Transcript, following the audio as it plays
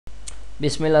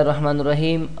بسم الله الرحمن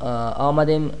الرحیم.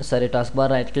 آمدیم سر تاسک بار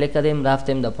رایت کلیک کردیم،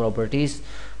 رفتیم در پراپرتیز.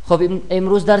 خب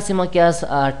امروز درس ما که از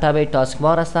تب تاسک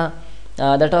بار است.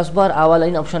 در تاسک بار اول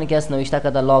این اپشنی که است نوشته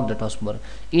کرده لاگ در تاسک بار.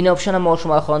 این اپشن ما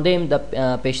شما خواندیم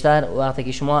در پیشتر. وقتی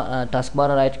که شما تاسک بار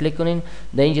رایت کلیک کنین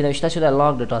در اینجا نوشته شده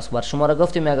لاگ در تاسک بار. شما را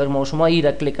گفتیم اگر ما شما این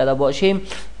را کلیک کرده باشیم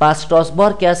پس تاسک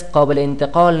بار که است قابل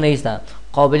انتقال نیست،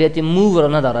 قابلیت موو را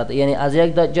ندارد، یعنی از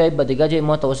یک جای به دیگر جای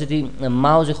ما توسط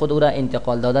ماوس خود او را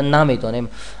انتقال دادن نمیتونیم.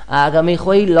 اگر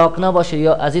میخوای لاک نباشه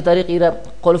یا از این طریق ایرا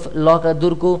قلف لاک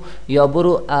دور کو یا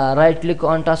برو رایت کلیک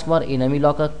آن تاسک بار اینمی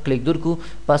لاک کلیک دور کو،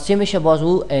 پس چه میشه؟ باز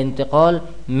او انتقال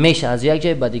میشه از یک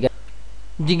جای به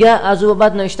دیگه از او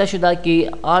بعد نوشته شده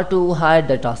که آتو هاید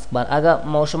د تاسک بار. اگر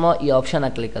ما شما این آپشن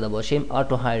کلیک کرده باشیم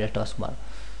آتو هاید د تاسک بار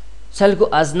سلکو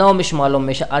از نامش معلوم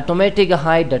میشه اتوماتیک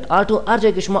هاید دات آتو. هر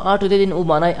جایی که شما آتو دیدین او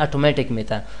معنی اتوماتیک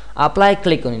میته. اپلای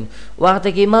کلیک کنین.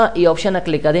 وقتی که ما این آپشن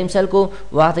کلیک کردیم سلکو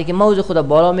وقتی که موضوع خود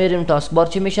بالا میریم تاسک بار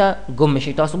چی میشه؟ گم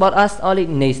میشه. تاسک بار است عالی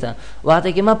نیست.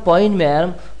 وقتی که ما پایین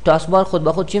میارم تاسک بار خود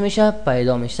به خود چی میشه؟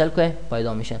 پیدا میشه. سلکو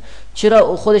پیدا میشه.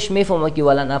 چرا؟ خودش میفهمه که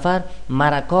ولا نفر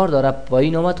مرا کار داره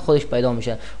پایین اومد خودش پیدا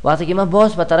میشه. وقتی که ما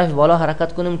باز به طرف بالا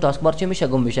حرکت کنیم تاسک بار چی میشه؟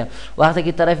 گم میشه. وقتی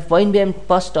که طرف پایین بیایم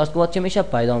پس تاسک بار چی میشه؟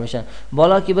 پیدا میشه.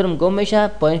 بالا که برم گم میشه،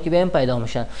 پایین که بیایم پیدا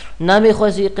میشه.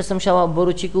 نمیخواستی قسم شوا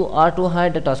برو چی کو آتو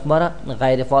هاید تاسک بار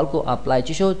غیر فعال کو اپلای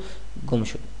چی شد؟ گم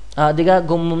شد. دیگه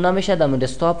گم نمیشه، در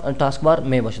دسکتاپ تاسک بار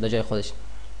می باشه در جای خودش.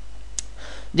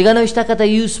 دیگه نوشته که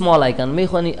یوز سمال آیکون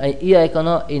میخوانی ای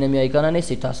آیکونا اینمی آیکونا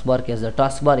نیست تاسک بار که از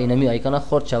تاسک بار اینمی آیکونا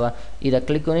خرد شوه ایرا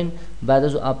کلیک کنین. بعد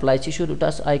از اپلای چی شد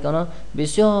تاسک آیکونا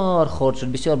بسیار خرد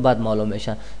شد، بسیار بد معلوم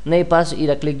میشه. نه پس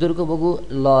ایرا کلیک دور کو بگو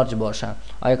لارج باشه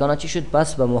آیکونا چی شد؟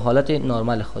 پس به حالت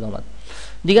نرمال خود آمد.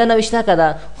 دیگه نوشته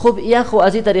که خب یک خو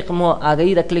از این طریق ما اگه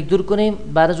ای را کلیک دور کنیم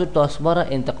بعد از تاسک بار را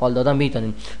انتقال دادن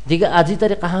میتونیم. دیگه از این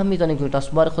طریق هم میتونیم که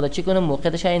تاسک بار خود چی کنیم؟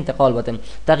 موقعش انتقال بدیم،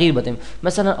 تغییر بدیم.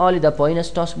 مثلا عالی در پایین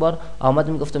است تاسک بار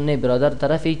آمدیم گفتم نه برادر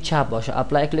طرف چپ باشه،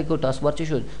 اپلای کلیک کو تاسک بار چی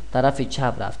شد؟ طرف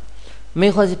چپ رفت.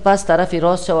 میخواستی پس طرف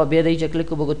راست شو بیاد اینجا کلیک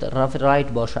کو بگو طرف رایت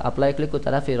باشه، اپلای کلیک کو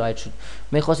طرف رایت شد.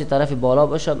 میخواستی طرف بالا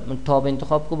باشه تاب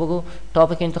انتخاب کو بگو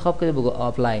تاب که انتخاب کردی بگو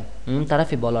اپلای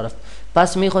طرف بالا رفت.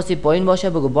 پس میخواستی پایین باشه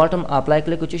بگو باتم اپلای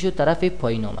کلیک کو چی شد؟ طرف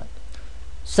پایین آمد.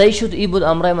 صحیح شد. ای بود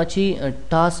امرای ما چی؟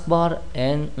 تاسک بار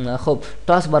ان خب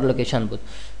تاسک بار لوکیشن بود.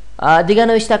 دیگه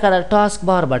نوشته که تاسک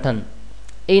بار بٹن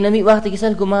اینمی وقتی که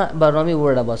سل کو ما برنامه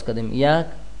ورد باز کردیم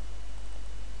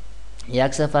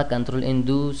یک صفحه کنترل این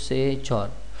 2 3 4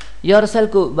 یا رسل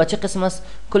کو بچه قسم است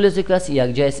کل ذکرس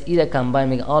یک جایس ایره کمباین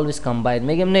میگم آلویز کمباین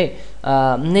میگم نه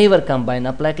نیور کمباین.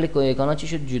 اپلای کلیک کو یکانا چی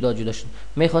شد؟ جدا جدا شد.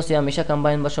 میخواستی همیشه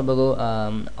کمباین باشه بگو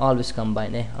آلویز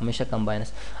کمباین. همیشه کمباین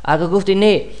است. اگه گفتی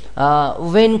نه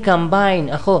وین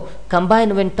کمباین اخو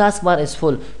کمباین وین تاسک بار اس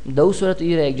فول دو صورت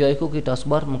ایره یک جای کو که تاسک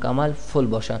بار مکمل فول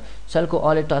باشه. سل کو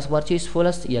آل تاسک بار چیز فول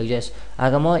است یک جایس.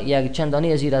 اگه ما یک چند دانه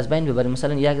از از بین ببریم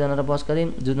مثلا یک دانه را باز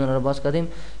کردیم دو دانه را باز کردیم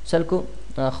سل کو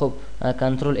خب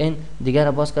کنترل این دیگر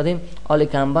را باز کردیم آل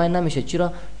کمباین نمیشه.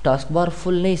 چرا؟ تاسک بار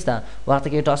فول نیست. وقتی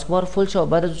که تاسک بار فول شد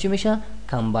بعد از چی میشه؟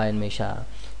 کمباین میشه.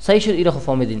 صحیح شد. ایره خوب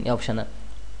فهمیدین این آپشن.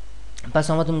 پس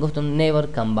آمدم گفتم نیور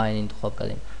کمباین انتخاب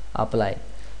کردیم اپلای.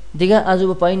 دیگه از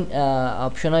او پایین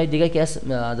آپشن های دیگه که است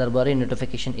درباره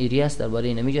نوتیفیکیشن ایریا است. درباره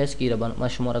این نمیجا است که ما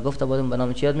شما را گفته بودم به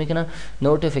نام چی یاد میکنن؟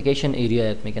 نوتیفیکیشن ایریا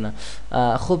یاد میکنن.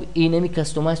 خب این نمی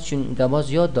کاستومایز چون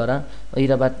گواز یاد داره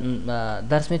ایرا بعد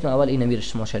درس میتونم اول این نمی رو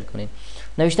شما شل کنین.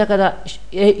 نوشته که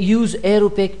یوز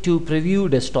ایروپیک تو پریویو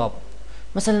دسکتاپ.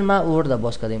 مثلا ما ورد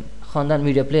باز کردیم خواندن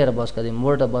میدیا پلیر باز کردیم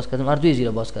ورد باز کردیم اردوی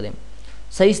زیرا باز کردیم.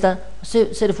 صحیح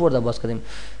است. صرف ورد باز کردیم.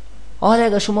 حالا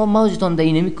اگر شما موزتون در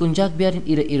اینمی کنجاک بیارین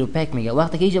ایروپیک میگه.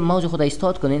 وقتی که اینجا موز خود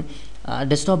استارت کنین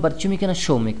دسکتاپ بر چی میکنه؟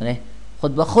 شو میکنه.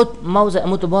 خود به خود موز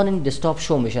اموتو بانین دسکتاپ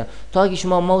شو میشه. تا اگه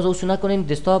شما موز اوسو نکنین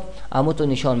دسکتاپ اموتو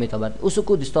نشان میده. بعد اوسو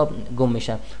کو دسکتاپ گم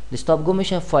میشه. دسکتاپ گم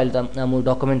میشه فایل امو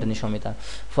داکومنت نشان میده.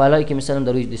 فایلایی که مثلا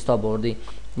در روی دسکتاپ بردی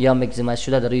یا مکزیمایز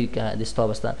شده در روی دسکتاپ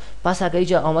است. پس اگه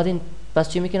اینجا آمدین پس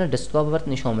چی میکنه؟ دسکتاپ برات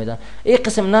نشان میده. این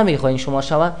قسم نمیخواین شما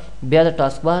شوا بیاد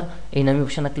تاسک بار اینمی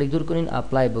اپشن کلیک دور کنین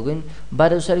اپلای بگین.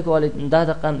 بعد از سری که 10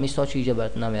 دقیقه میساج اینجا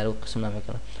برات نمیاره و قسم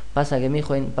نمیکنه. پس اگه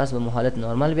میخواین پس به حالت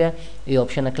نرمال بیا این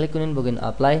اپشن کلیک کنین بگین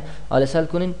اپلای آل سل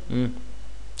کنین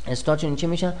استارت چی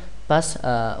میشه؟ پس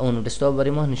اون دسکتاپ برای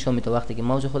ما نشون میده وقتی که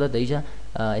موز خود دیجا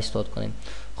استارت کنیم.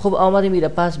 خب آمدیم میره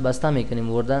پس بسته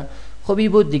میکنیم ورده. خب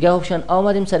این بود دیگه آپشن.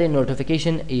 آمدیم سر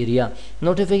نوتیفیکیشن ایریا.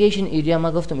 نوتیفیکیشن ایریا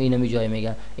ما گفتم اینمی جای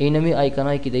میگه. اینمی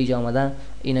آیکونایی که دیجا آمدن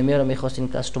اینمی رو میخواستین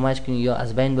کاستومایز کنین یا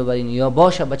از بین ببرین یا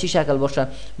باشه به چه شکل باشه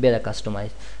بیا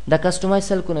کاستومایز. در کاستومایز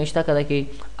سل کو نوشته کرده که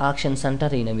اکشن سنتر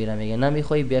اینمی رو میگه.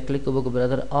 نمیخوای بیا کلیک بگو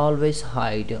برادر always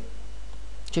hide.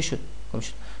 چه شد؟ کم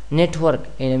شد. نتورک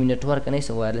اینم نتورک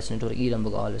نیست وایرلس نتورک اینم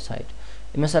بگو always hide.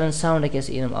 مثلا ساوند کس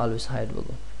اینم always hide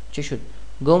بگو. چی شد؟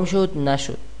 گم شد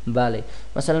نشد. بله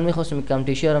مثلا میخواستم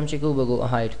کامپیوتر هم چی کو بگو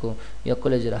هاید کو یا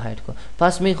کل جرا هاید کو.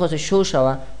 پس میخواست شو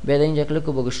شوا بعد اینجا کلیک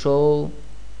کو بگو شو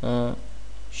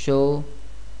شو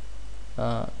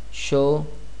شو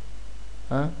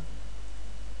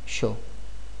شو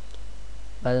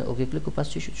بعد اوکی کلیک کو. پس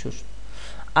چی شد؟ شو شد.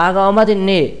 آگه آمدین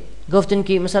نه گفتین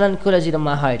که مثلا کل جرا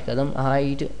ما هاید کردم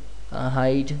هاید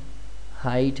هاید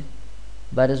هاید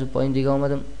بعد از پایین دیگه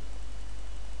آمدم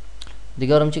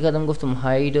دیگه هم چی کردم گفتم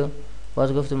هاید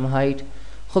باز گفتم هاید.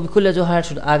 خب کل جو هاید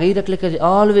شد. آگه را کلیک کردی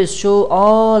always show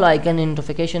all icon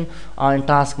notification on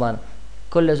taskbar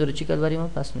کل جو رو چی کرد برای ما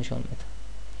پس نشان میده.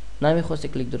 نمیخواستی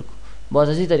کلیک در کو باز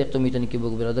از این طریق تو میتونی که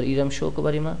بگو برادر ایرم شو کو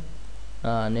برای ما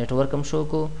नेटवर्क हम शो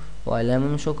को वायलम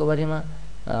हम शो को बारे में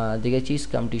दिगे चीज़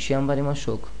कम्पटीशन हम बारे में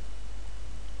शो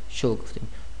करते हैं.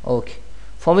 ओके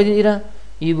फॉर्मेट इरा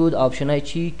ये बहुत ऑप्शन है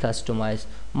ची कस्टमाइज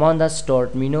मान द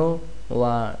स्टार्ट मेनू व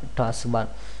task bar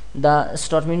the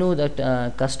start menu the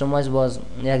customise बाज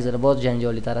एक जरा बहुत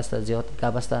जंजाली तरह से ज़्यादा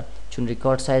का बस्ता चुन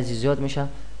रिकॉर्ड साइज ज़्यादा मिशा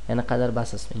याना कदर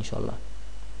बस इंशाल्लाह.